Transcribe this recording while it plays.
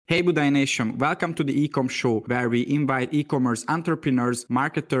Hey Budai Nation, welcome to the Ecom Show, where we invite e-commerce entrepreneurs,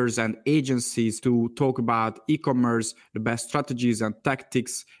 marketers, and agencies to talk about e-commerce, the best strategies and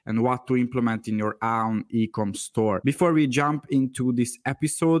tactics, and what to implement in your own e-com store. Before we jump into this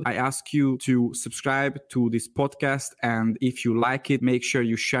episode, I ask you to subscribe to this podcast, and if you like it, make sure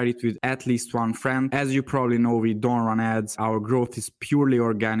you share it with at least one friend. As you probably know, we don't run ads. Our growth is purely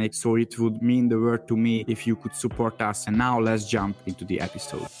organic, so it would mean the world to me if you could support us. And now let's jump into the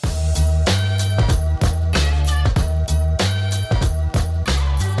episode.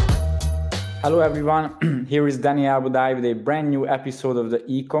 Hello everyone, here is Daniel Budai with a brand new episode of the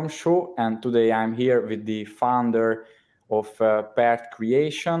Ecom Show, and today I'm here with the founder of Peared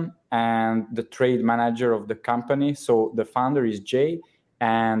Creation and the trade manager of the company. So the founder is Jay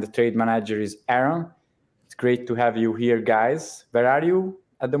and the trade manager is Aaron. It's great to have you here, guys. Where are you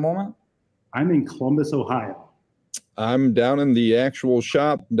at the moment? I'm in Columbus, Ohio. I'm down in the actual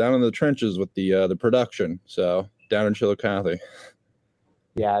shop, down in the trenches with the production, so down in Chillicothe.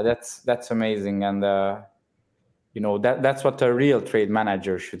 Yeah, that's amazing, and that's what a real trade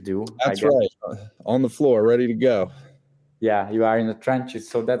manager should do. That's right, on the floor, ready to go. Yeah, you are in the trenches,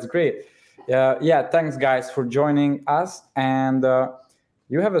 so that's great. Thanks guys for joining us, and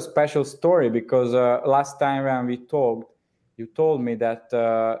you have a special story because last time when we talked, you told me that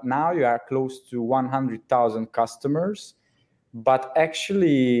now you are close to 100,000 customers, but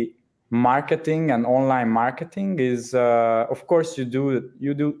actually marketing and online marketing is of course you do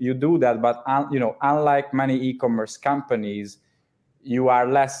that, but unlike many e-commerce companies, you are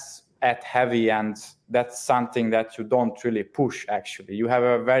less ad heavy, and that's something that you don't really push. Actually, you have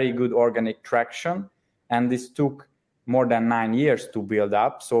a very good organic traction, and this took more than 9 years to build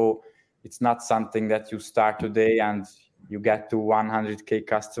up, so it's not something that you start today and you get to 100k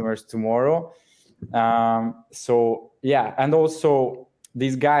customers tomorrow. And also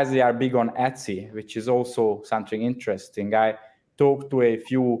these guys, they are big on Etsy, which is also something interesting. I talked to a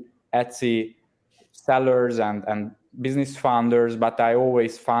few Etsy sellers and business founders, but I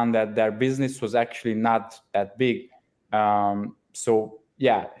always found that their business was actually not that big. A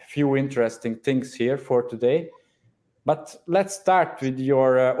few interesting things here for today. But let's start with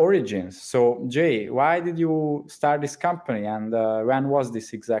your origins. So Jay, why did you start this company, and when was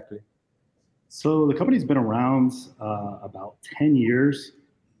this exactly? So the company's been around about 10 years,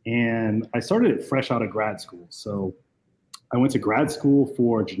 and I started it fresh out of grad school. So I went to grad school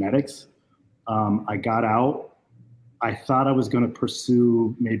for genetics. I got out. I thought I was going to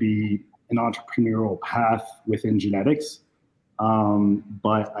pursue maybe an entrepreneurial path within genetics,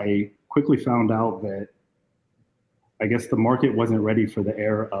 but I quickly found out that I guess the market wasn't ready for the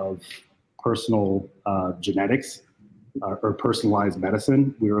era of personal genetics or personalized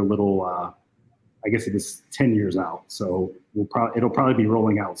medicine. We were a little... I guess it is 10 years out, so it'll probably be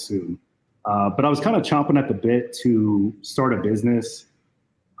rolling out soon. But I was kind of chomping at the bit to start a business.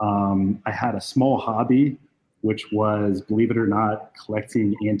 I had a small hobby, which was, believe it or not,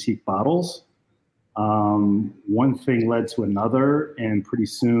 collecting antique bottles. One thing led to another, and pretty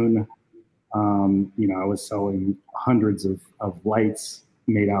soon, I was selling hundreds of lights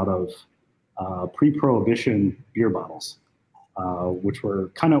made out of pre-prohibition beer bottles, which were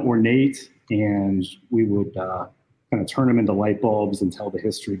kind of ornate. And we would kind of turn them into light bulbs and tell the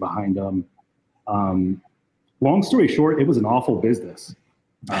history behind them. Long story short, it was an awful business,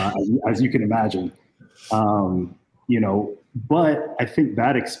 as you can imagine. But I think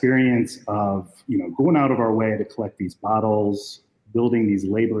that experience of, going out of our way to collect these bottles, building these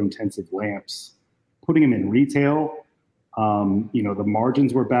labor-intensive lamps, putting them in retail, the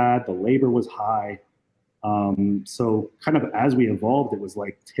margins were bad, the labor was high. So kind of as we evolved, it was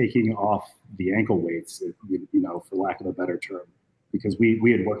like taking off the ankle weights, for lack of a better term, because we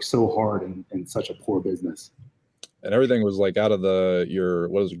had worked so hard in such a poor business. And everything was like out of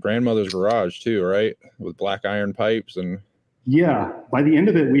grandmother's garage too, right? With black iron pipes and. Yeah. By the end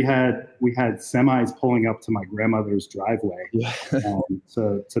of it, we had semis pulling up to my grandmother's driveway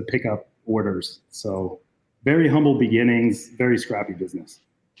to pick up orders. So very humble beginnings, very scrappy business.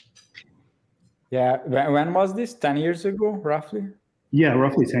 Yeah. When was this? 10 years ago, roughly? Yeah,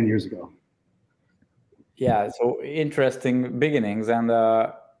 roughly 10 years ago. Yeah. So interesting beginnings. And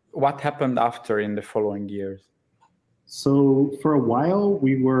what happened after in the following years? So for a while,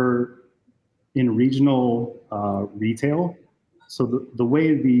 we were in regional retail. So the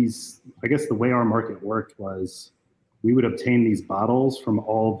way the way our market worked was we would obtain these bottles from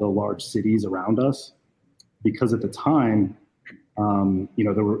all the large cities around us, because at the time,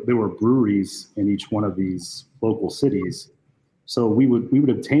 there were breweries in each one of these local cities. So we would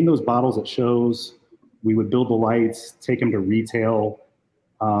obtain those bottles at shows. We would build the lights, take them to retail,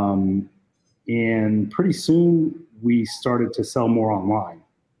 And pretty soon we started to sell more online.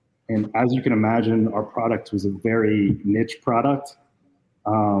 And as you can imagine, our product was a very niche product.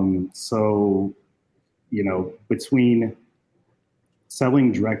 So, between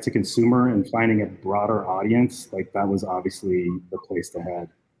selling direct to consumer and finding a broader audience, like that was obviously the place to head.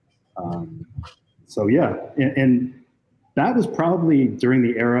 So yeah, and that was probably during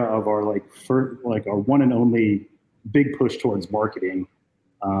the era of our our one and only big push towards marketing,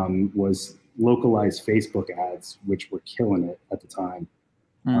 was localized Facebook ads, which were killing it at the time.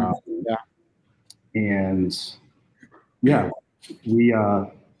 Yeah. And yeah, we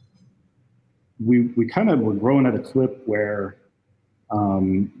kind of were growing at a clip where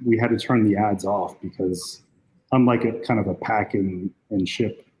we had to turn the ads off because, unlike a kind of a pack and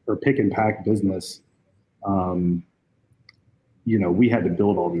ship or pick and pack business, we had to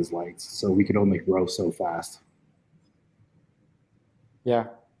build all these lights, so we could only grow so fast. Yeah,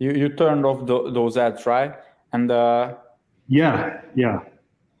 you turned off those ads, right? And yeah,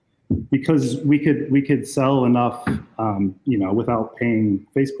 because we could sell enough, without paying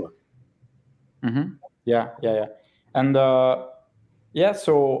Facebook. Mm-hmm. Yeah. And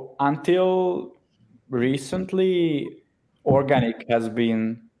so until recently, organic has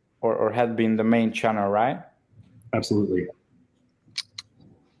been or had been the main channel, right? Absolutely.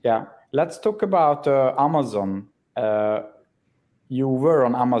 Yeah. Let's talk about Amazon. You were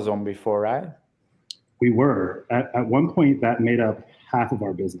on Amazon before, right? We were. At one point, that made up half of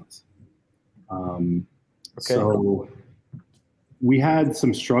our business. Okay. So we had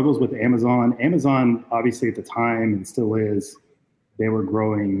some struggles with Amazon. Amazon, obviously, at the time, and still is, they were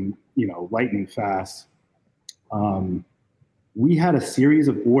growing, lightning fast. We had a series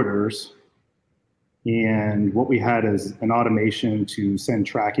of orders, and what we had is an automation to send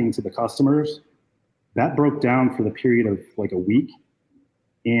tracking to the customers. That broke down for the period of like a week,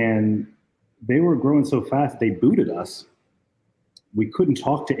 and they were growing so fast, they booted us. We couldn't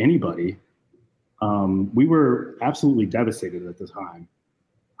talk to anybody. We were absolutely devastated at the time.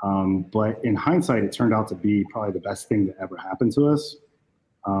 But in hindsight, it turned out to be probably the best thing that ever happened to us,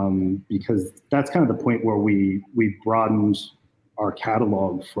 because that's kind of the point where we broadened our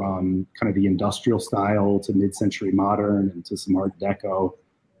catalog from kind of the industrial style to mid-century modern and to some Art Deco,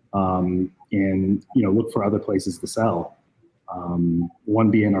 and look for other places to sell.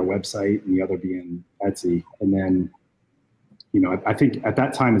 One being our website and the other being Etsy. And then, I think at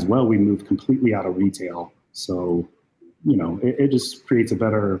that time as well, we moved completely out of retail. So, it just creates a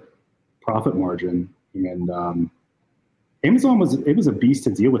better profit margin. And Amazon was a beast to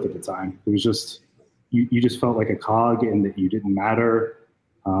deal with at the time. It was just, you just felt like a cog and that you didn't matter.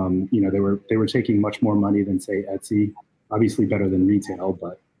 They were taking much more money than, say, Etsy. Obviously better than retail,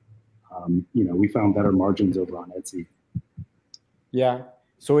 but we found better margins over on Etsy. Yeah.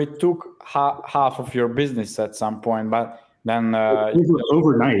 So it took half of your business at some point, but then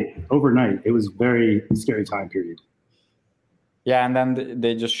overnight, it was very scary time period. Yeah, and then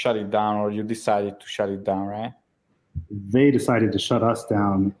they just shut it down, or you decided to shut it down, right? They decided to shut us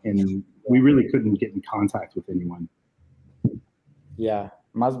down, and we really couldn't get in contact with anyone. Yeah,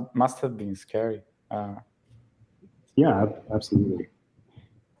 must have been scary. Yeah, absolutely.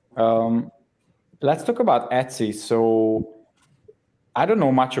 Let's talk about Etsy. So I don't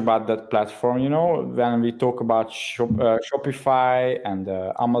know much about that platform. When we talk about Shopify and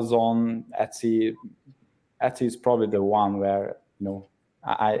Amazon, Etsy is probably the one where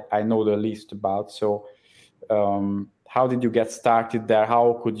I know the least about. So how did you get started there?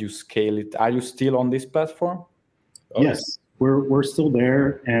 How could you scale it? Are you still on this platform? Yes, we're still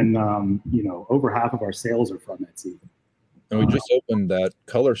there, and over half of our sales are from Etsy. And we just opened that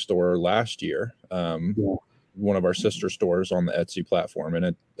color store last year. One of our sister stores on the Etsy platform,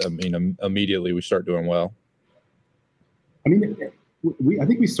 and immediately we start doing well. I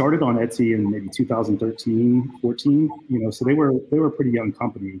think we started on Etsy in maybe 2013, 14. So they were a pretty young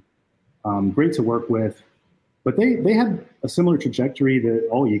company, great to work with, but they had a similar trajectory that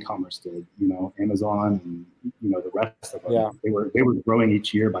all e-commerce did. Amazon and the rest of them. Yeah. They were growing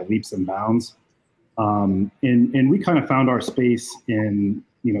each year by leaps and bounds, and we kind of found our space in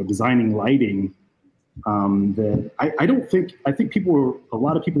designing lighting. That I think a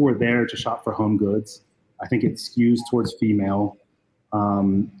lot of people were there to shop for home goods. I think it skews towards female.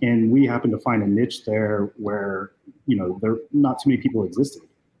 And we happened to find a niche there where, there not too many people existed.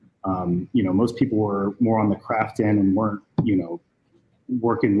 Most people were more on the craft end and weren't,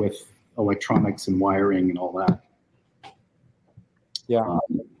 working with electronics and wiring and all that. Yeah.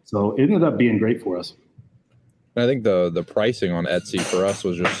 So it ended up being great for us. I think the pricing on Etsy for us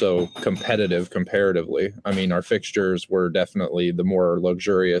was just so competitive comparatively. I mean, our fixtures were definitely the more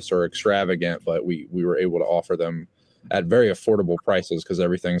luxurious or extravagant, but we were able to offer them at very affordable prices because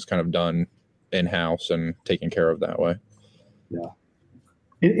everything's kind of done in-house and taken care of that way. Yeah.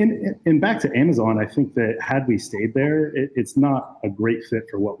 And back to Amazon, I think that had we stayed there, it's not a great fit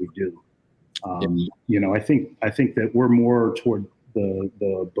for what we do. I think that we're more toward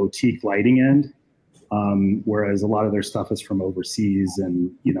the boutique lighting end, whereas a lot of their stuff is from overseas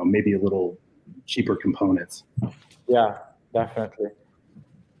and, maybe a little cheaper components. Yeah, definitely.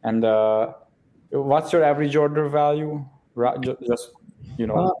 And what's your average order value? Just,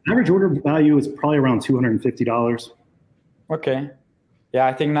 average order value is probably around $250. Okay. Yeah,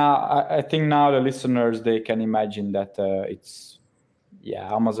 I think now the listeners, they can imagine that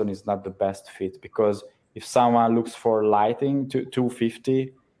Amazon is not the best fit, because if someone looks for lighting to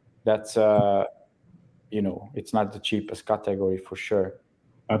 $250, that's it's not the cheapest category for sure.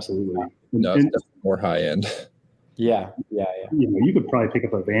 Absolutely. No, it's definitely more high end. Yeah. You could probably pick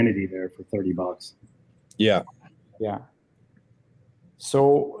up a vanity there for $30. Yeah.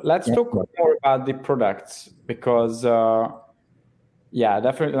 So let's talk more about the products, because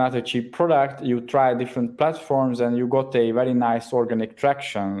definitely not a cheap product. You try different platforms and you got a very nice organic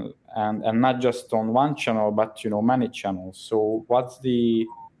traction, and not just on one channel, but many channels. So what's the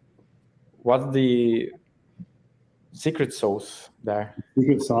secret sauce there?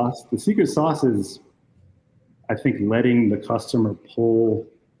 The secret sauce is, I think, letting the customer pull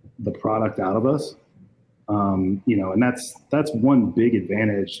the product out of us. And that's one big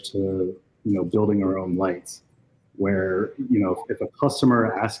advantage to building our own lights, where if a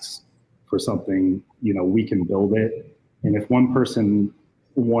customer asks for something, we can build it, and if one person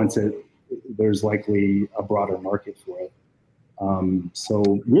wants it, there's likely a broader market for it.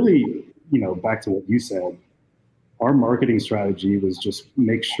 So really, back to what you said, our marketing strategy was just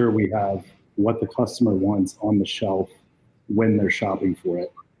make sure we have what the customer wants on the shelf when they're shopping for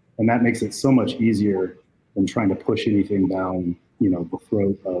it, and that makes it so much easier than trying to push anything down the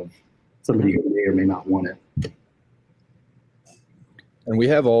throat of somebody who may or may not want it. And we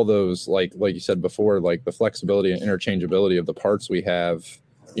have all those, like you said before, like the flexibility and interchangeability of the parts we have.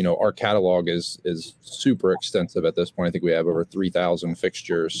 Our catalog is super extensive at this point. I think we have over 3,000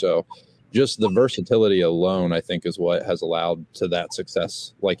 fixtures. So just the versatility alone, I think, is what has allowed to that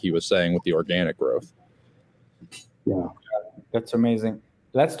success, like he was saying, with the organic growth. Yeah, that's amazing.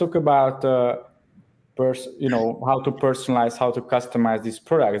 Let's talk about how to personalize, how to customize these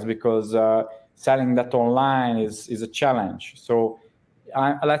products, because selling that online is a challenge. So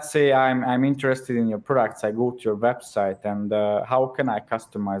let's say I'm interested in your products. I go to your website, and how can I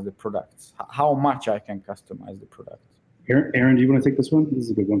customize the products? How much I can customize the products? Aaron, do you want to take this one? This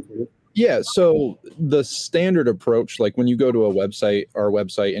is a good one for you. Yeah. So the standard approach, like when you go to our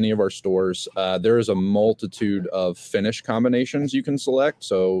website, any of our stores, there is a multitude of finish combinations you can select.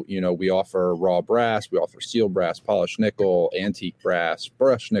 So, we offer raw brass, we offer steel brass, polished nickel, antique brass,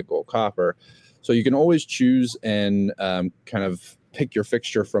 brushed nickel, copper. So you can always choose and kind of pick your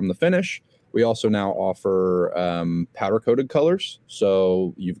fixture from the finish. We also now offer powder coated colors.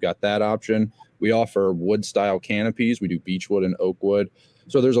 So you've got that option. We offer wood style canopies. We do beechwood and oak wood.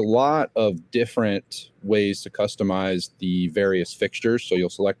 So there's a lot of different ways to customize the various fixtures. So you'll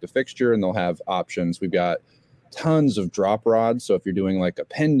select a fixture and they'll have options. We've got tons of drop rods. So if you're doing like a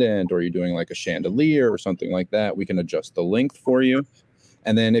pendant or you're doing like a chandelier or something like that, we can adjust the length for you.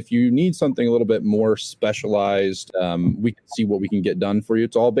 And then if you need something a little bit more specialized, we can see what we can get done for you.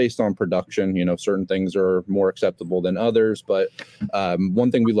 It's all based on production. Certain things are more acceptable than others. But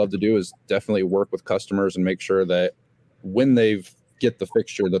one thing we love to do is definitely work with customers and make sure that when they've get the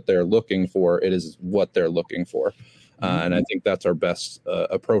fixture that they're looking for, it is what they're looking for. And I think that's our best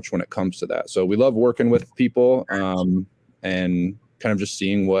approach when it comes to that. So we love working with people and kind of just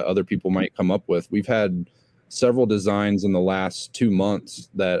seeing what other people might come up with. We've had several designs in the last 2 months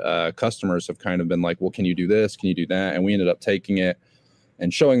that customers have kind of been like, well, can you do this? Can you do that? And we ended up taking it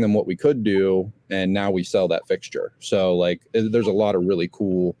and showing them what we could do. And now we sell that fixture. So there's a lot of really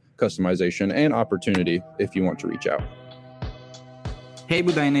cool customization and opportunity if you want to reach out. Hey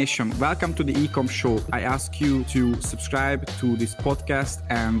Budai Nation, welcome to the Ecom Show. I ask you to subscribe to this podcast,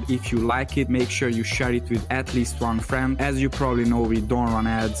 and if you like it, make sure you share it with at least one friend. As you probably know, we don't run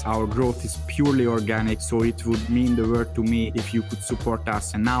ads. Our growth is purely organic, so it would mean the world to me if you could support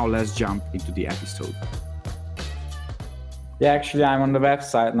us. And now let's jump into the episode. Yeah, actually, I'm on the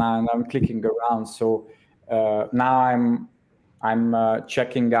website now and I'm clicking around. So now I'm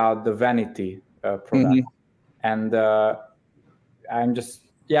checking out the vanity product, and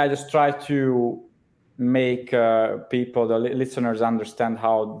I just try to make people, the listeners, understand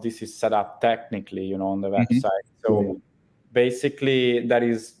how this is set up technically, on the website. So basically, there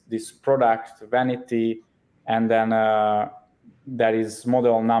is this product vanity, and then there is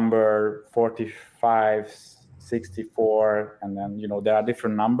model number 45, 64, and then there are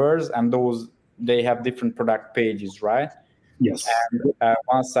different numbers, and they have different product pages, right? Yes. And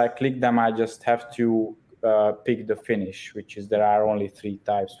once I click them, I just have to pick the finish, which is there are only 3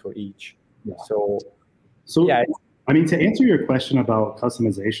 types for each. Yeah. So yeah. I mean, to answer your question about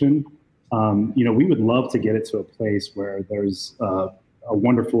customization, we would love to get it to a place where there's a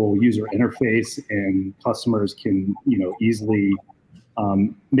wonderful user interface and customers can, easily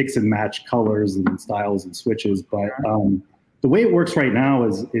mix and match colors and styles and switches. But the way it works right now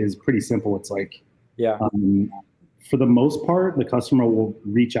is pretty simple. It's like, for the most part, the customer will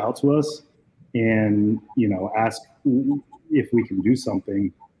reach out to us and, ask if we can do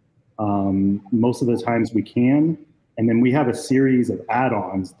something. Most of the times we can. And then we have a series of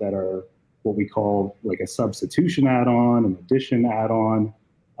add-ons that are what we call like a substitution add-on, an addition add-on.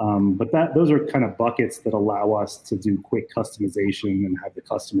 But those are kind of buckets that allow us to do quick customization and have the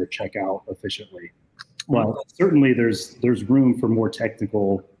customer check out efficiently. But certainly there's room for a more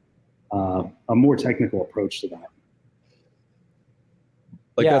technical approach to that.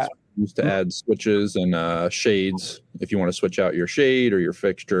 That's used to add switches and shades. If you want to switch out your shade or your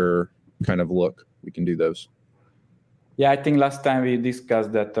fixture kind of look, we can do those. Yeah, I think last time we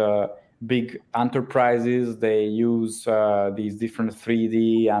discussed that big enterprises, they use these different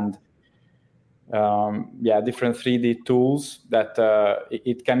 3D and different 3D tools that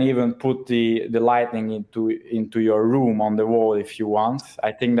it can even put the lighting into your room on the wall if you want.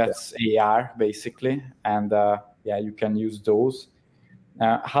 I think that's AR basically, and you can use those.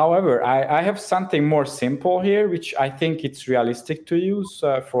 However, I have something more simple here, which I think it's realistic to use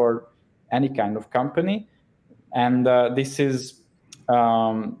for any kind of company, and this is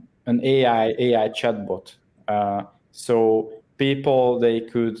an AI chatbot. So people, they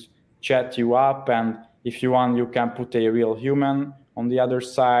could chat you up, and if you want, you can put a real human on the other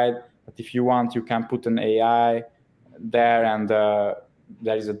side. But if you want, you can put an AI there, and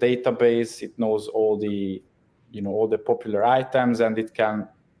there is a database. It knows all the popular items, and it can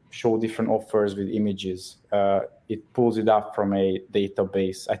show different offers with images. It pulls it up from a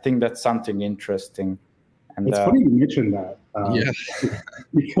database. I think that's something interesting. And it's funny you mentioned that.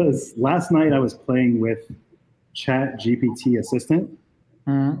 Because last night I was playing with Chat GPT Assistant,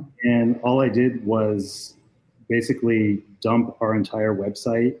 and all I did was basically dump our entire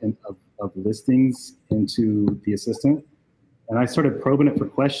website of listings into the assistant. And I started probing it for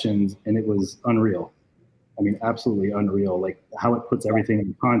questions, and it was unreal. I mean, absolutely unreal. Like how it puts everything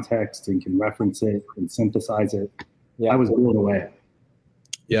in context and can reference it and synthesize it. I was blown away.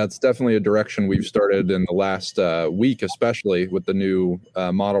 Yeah, it's definitely a direction we've started in the last week, especially with the new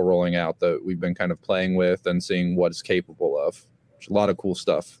model rolling out that we've been kind of playing with and seeing what it's capable of. There's a lot of cool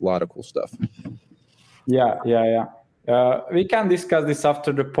stuff. Yeah. We can discuss this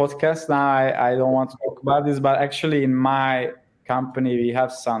after the podcast. Now, I don't want to talk about this, but actually in my company, we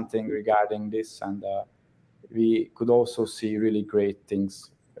have something regarding this, and we could also see really great things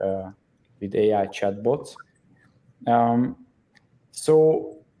with AI chatbots.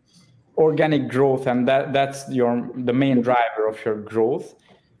 So organic growth, and that's the main driver of your growth.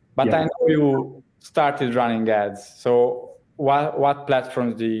 But I know you started running ads. So what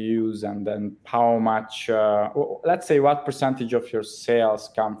platforms do you use, and then how much? Let's say what percentage of your sales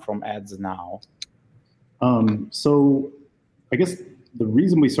come from ads now? So I guess the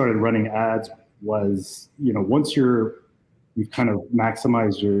reason we started running ads was, once you've kind of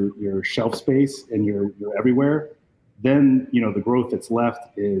maximized your shelf space and you're everywhere, then, the growth that's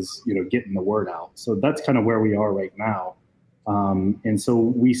left is, getting the word out. So that's kind of where we are right now. And so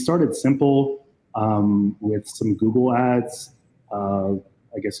we started simple with some Google ads,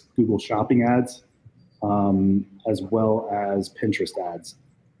 I guess Google shopping ads, as well as Pinterest ads.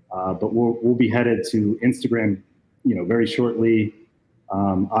 But we'll be headed to Instagram, very shortly.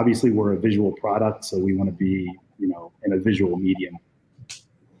 Obviously, we're a visual product, so we want to be, in a visual medium.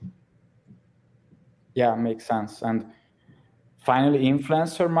 Yeah, makes sense. And finally,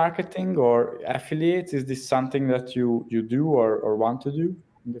 influencer marketing or affiliates, is this something that you do or want to do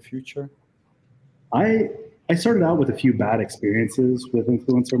in the future? I started out with a few bad experiences with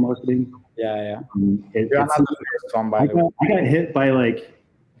influencer marketing. Yeah. You're not the first one, by the way. I got hit by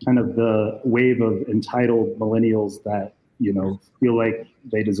kind of the wave of entitled millennials that, feel like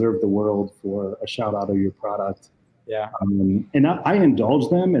they deserve the world for a shout out of your product. Yeah. And I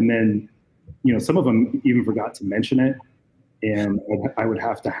indulged them, and then, some of them even forgot to mention it, and I would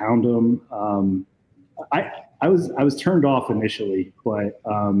have to hound them. I was turned off initially, but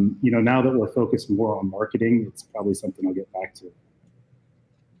now that we're focused more on marketing, it's probably something I'll get back to.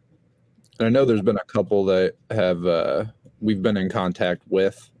 And I know there's been a couple that have we've been in contact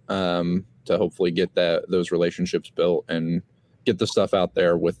with to hopefully get those relationships built and get the stuff out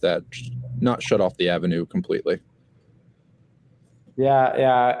there with that, not shut off the avenue completely.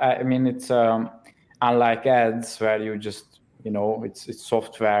 Yeah. I mean, it's unlike ads where you just, it's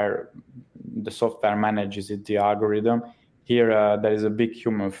software. The software manages it, the algorithm. Here, there is a big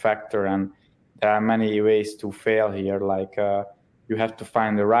human factor, and there are many ways to fail here. Like you have to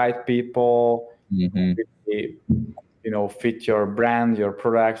find the right people, fit your brand, your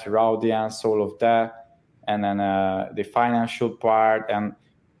product, your audience, all of that, and then the financial part. And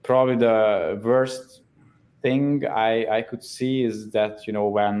probably the worst thing I could see is that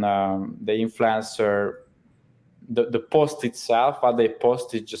when the influencer, the post itself, what they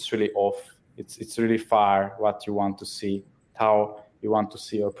post is just really off. It's really far what you want to see, how you want to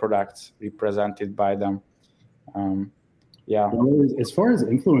see your products represented by them. As far as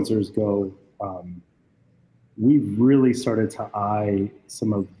influencers go, we've really started to eye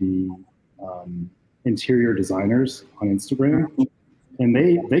some of the interior designers on Instagram, and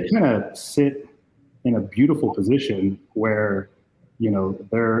they kind of sit in a beautiful position where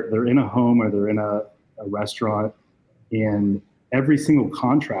they're in a home or they're in a restaurant, and every single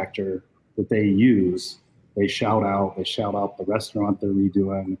contractor that they use, they shout out the restaurant they're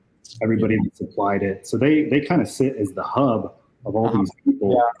redoing, everybody that supplied it. So they kind of sit as the hub of all these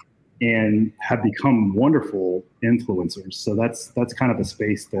people and have become wonderful influencers. So that's kind of the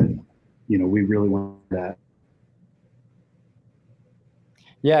space that, we really want that.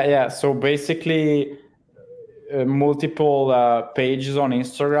 Yeah. So basically multiple pages on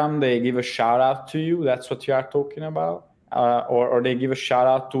Instagram, they give a shout out to you. That's what you are talking about? Or they give a shout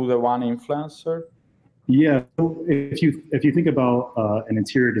out to the one influencer? Yeah. So if you think about an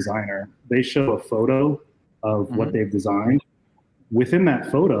interior designer, they show a photo of what they've designed. Within that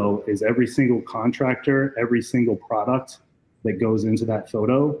photo is every single contractor, every single product that goes into that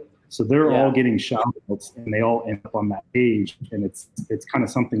photo. So they're all getting shout outs, and they all end up on that page, and it's kind of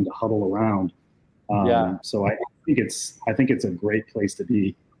something to huddle around. So I think it's a great place to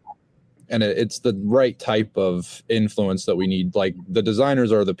be. And it's the right type of influence that we need. Like the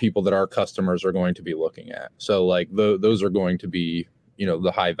designers are the people that our customers are going to be looking at. So like those are going to be,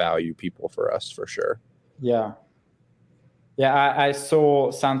 the high value people for us for sure. Yeah. I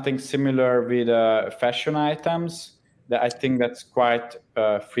saw something similar with fashion items. That I think that's quite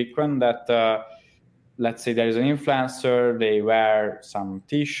frequent. That let's say there is an influencer, they wear some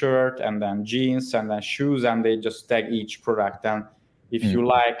T-shirt and then jeans and then shoes, and they just tag each product. And if you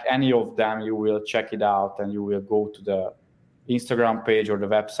like any of them, you will check it out and you will go to the Instagram page or the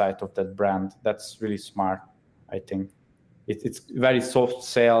website of that brand. That's really smart, I think. It's very soft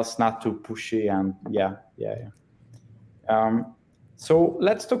sales, not too pushy, and yeah. So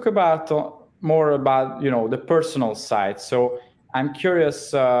let's talk about more about the personal side. So I'm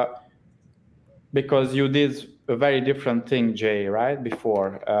curious because you did a very different thing, Jay, right?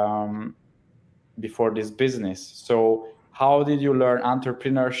 Before this business. So how did you learn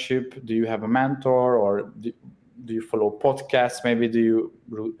entrepreneurship? Do you have a mentor, or do you follow podcasts? Maybe do you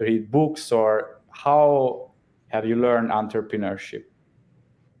read books, or how have you learned entrepreneurship?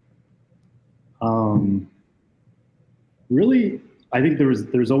 Really, I think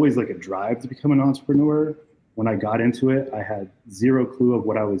there's always like a drive to become an entrepreneur. When I got into it, I had zero clue of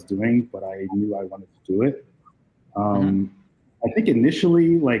what I was doing, but I knew I wanted to do it. I think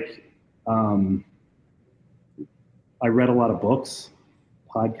initially, I read a lot of books,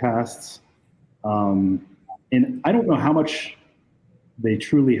 podcasts, and I don't know how much they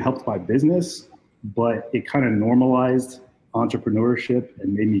truly helped my business, but it kind of normalized entrepreneurship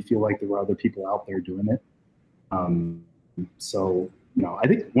and made me feel like there were other people out there doing it. So, I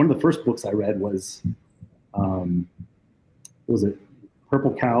think one of the first books I read was it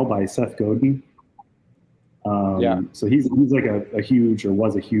Purple Cow by Seth Godin? So he's like a huge, or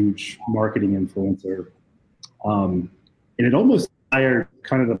was a huge marketing influencer. And it almost inspired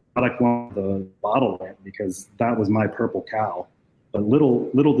kind of the product line of the bottle went, because that was my purple cow. But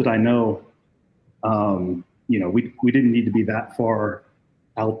little did I know, we didn't need to be that far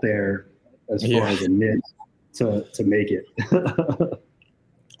out there as far as a niche to make it. But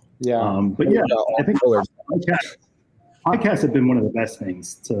yeah, I think podcasts have been one of the best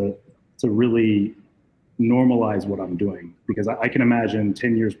things to really normalize what I'm doing, because I can imagine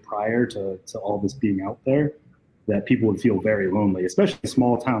 10 years prior to all this being out there, that people would feel very lonely, especially a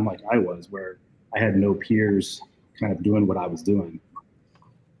small town like I was, where I had no peers kind of doing what I was doing.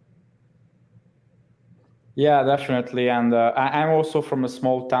 Yeah, definitely. And I'm also from a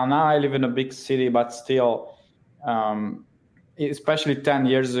small town. Now I live in a big city, but still, um, especially 10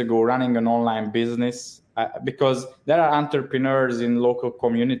 years ago, running an online business, because there are entrepreneurs in local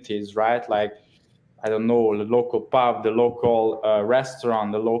communities, right? Like, I don't know, the local pub, the local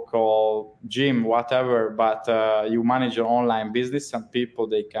restaurant, the local gym, whatever. But you manage an online business and people,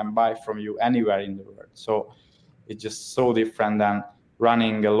 they can buy from you anywhere in the world. So it's just so different than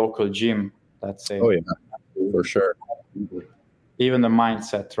running a local gym, let's say. Oh yeah, for sure. Even the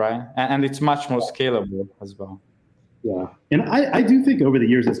mindset, right? And it's much more scalable as well. Yeah. And I do think over the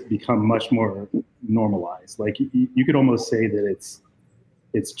years it's become much more normalized. Like you could almost say that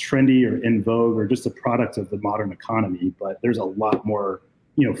it's trendy or in vogue or just a product of the modern economy, but there's a lot more,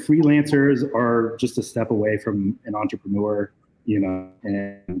 freelancers are just a step away from an entrepreneur,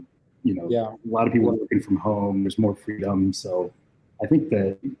 and Yeah. a lot of people are working from home, there's more freedom. So I think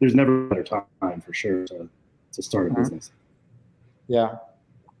that there's never a better time for sure to start a business. Yeah.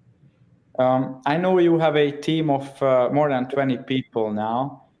 I know you have a team of more than 20 people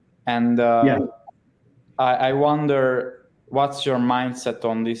now, and I wonder what's your mindset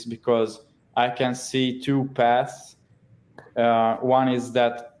on this, because I can see two paths. One is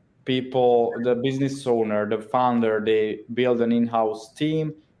that people, the business owner, the founder, they build an in-house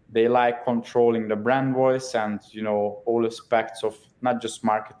team. They like controlling the brand voice and all aspects of not just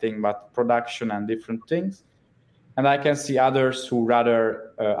marketing but production and different things. And I can see others who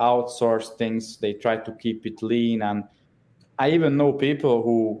rather outsource things. They try to keep it lean. And I even know people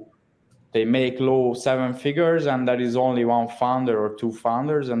who they make low seven figures and there is only one founder or two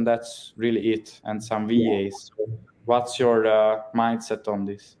founders, and that's really it, and some VAs. So what's your mindset on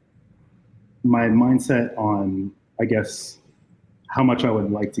this? My mindset on, I guess, how much I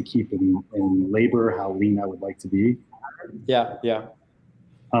would like to keep in labor, how lean I would like to be. Yeah.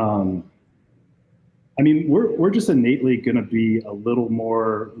 I mean, we're just innately going to be a little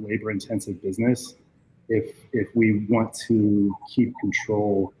more labor intensive business if we want to keep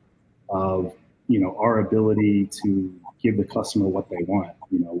control of our ability to give the customer what they want.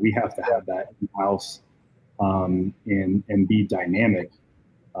 We have to have that in house, and be dynamic,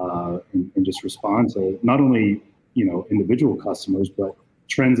 and just respond to not only individual customers but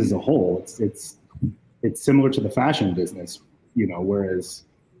trends as a whole. It's similar to the fashion business, whereas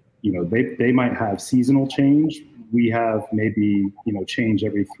they might have seasonal change. We have maybe change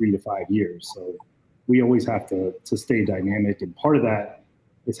every 3 to 5 years. So we always have to stay dynamic, and part of that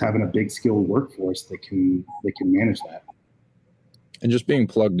is having a big skilled workforce that can manage that. And just being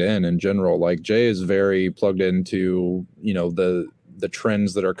plugged in general. Like Jay is very plugged into the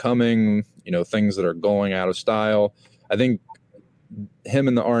trends that are coming, things that are going out of style. I think him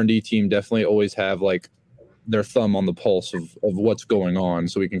and the R&D team definitely always have like their thumb on the pulse of what's going on,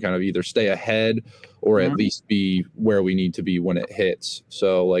 so we can kind of either stay ahead or at least be where we need to be when it hits.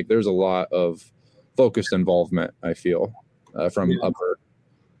 So like there's a lot of focused involvement, I feel, from upper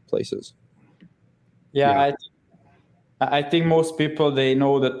places. Yeah. I think most people, they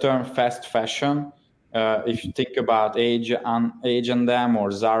know the term fast fashion. If you think about H&M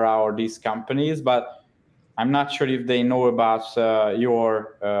or Zara or these companies, but I'm not sure if they know about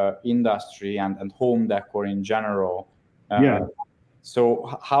your industry and home decor in general.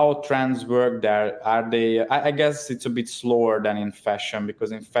 So how trends work there? Are they? I guess it's a bit slower than in fashion,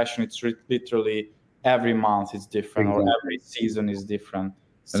 because in fashion it's literally every month is different, or every season is different.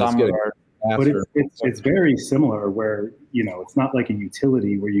 But it's very similar, where it's not like a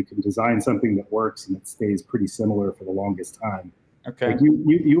utility where you can design something that works and it stays pretty similar for the longest time. Okay. Like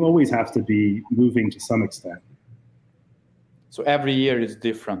you always have to be moving to some extent. So every year is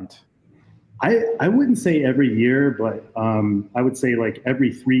different. I wouldn't say every year, but I would say like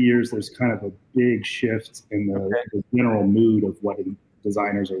every 3 years there's kind of a big shift in the general mood of what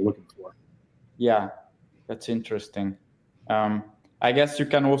designers are looking for. Yeah, that's interesting. I guess you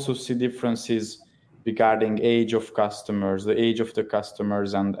can also see differences regarding age of customers, the age of the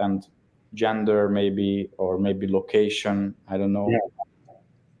customers, and gender maybe, or maybe location. I don't know. Yeah.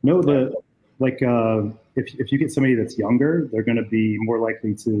 No, if you get somebody that's younger, they're going to be more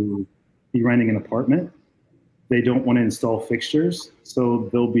likely to be renting an apartment. They don't want to install fixtures, so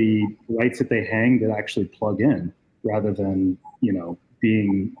there'll be lights that they hang that actually plug in, rather than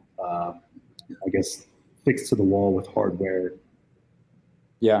being I guess fixed to the wall with hardware.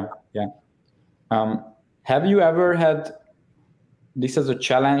 Yeah. Have you ever had this as a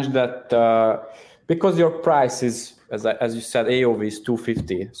challenge that because your price is, as you said, AOV is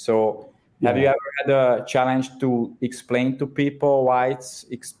 $250. So have you ever had a challenge to explain to people why it's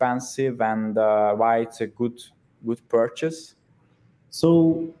expensive and why it's a good purchase?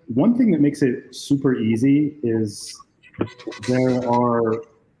 So one thing that makes it super easy is there are,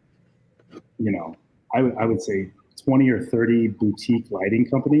 I would say 20 or 30 boutique lighting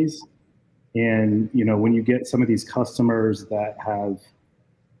companies. And, when you get some of these customers that have,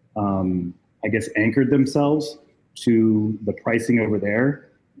 anchored themselves to the pricing over there,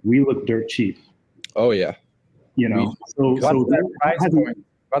 we look dirt cheap. Oh, yeah. What's that price point?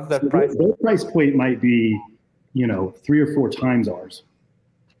 What's that price? Their price point might be, 3 or 4 times ours.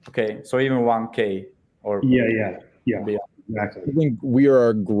 Okay, so even 1K or yeah, exactly. I think we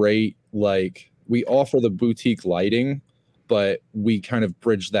are great. We offer the boutique lighting, but we kind of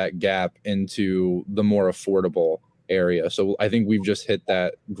bridge that gap into the more affordable area. So I think we've just hit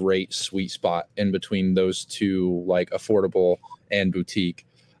that great sweet spot in between those two, affordable and boutique.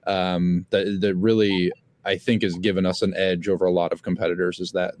 That really, I think, has given us an edge over a lot of competitors,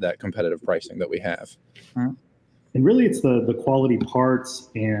 is that competitive pricing that we have. Mm-hmm. And really, it's the quality parts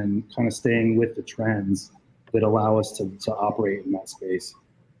and kind of staying with the trends that allow us to operate in that space.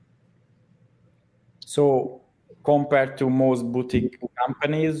 So compared to most boutique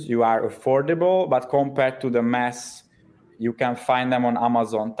companies, you are affordable, but compared to the mass, you can find them on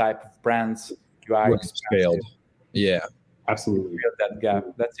Amazon type of brands. You are scaled. Yeah, absolutely. That gap.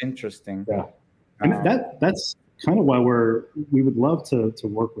 That's interesting. Yeah, and that's kind of why we would love to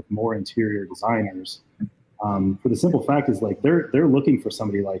work with more interior designers. For the simple fact is they're looking for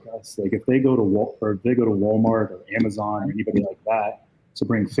somebody like us. If they go to Walmart or Amazon or anybody like that to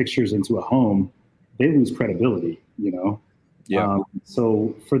bring fixtures into a home, they lose credibility, Yeah.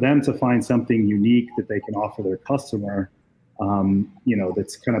 So for them to find something unique that they can offer their customer,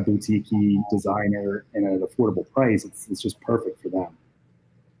 that's kind of boutique-y, designer, and at an affordable price, it's just perfect for them.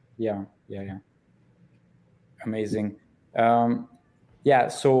 Yeah. Amazing.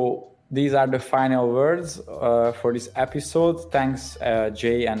 So these are the final words for this episode. Thanks,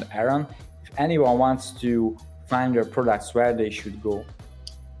 Jay and Aaron. If anyone wants to find your products, where they should go?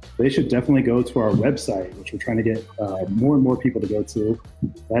 They should definitely go to our website, which we're trying to get more and more people to go to.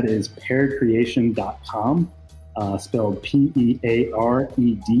 That is pearedcreation.com, spelled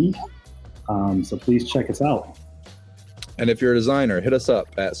P-E-A-R-E-D. So please check us out. And if you're a designer, hit us up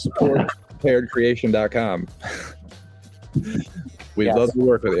at support.pearedcreation.com. We'd love to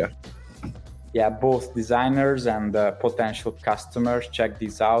work with you. Yeah, both designers and potential customers, check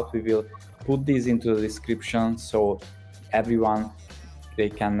this out. We will put these into the description so everyone, they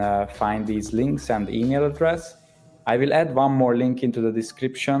can find these links and email address. I will add one more link into the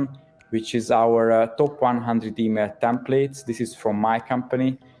description, which is our top 100 email templates. This is from my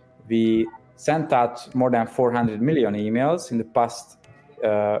company. We sent out more than 400 million emails in the past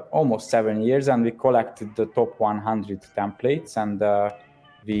almost 7 years, and we collected the top 100 templates, and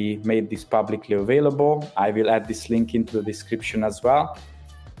we made this publicly available. I will add this link into the description as well.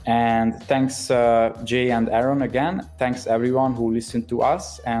 And thanks, Jay and Aaron, again. Thanks, everyone who listened to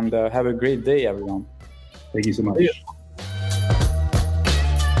us, and have a great day, everyone. Thank you so much.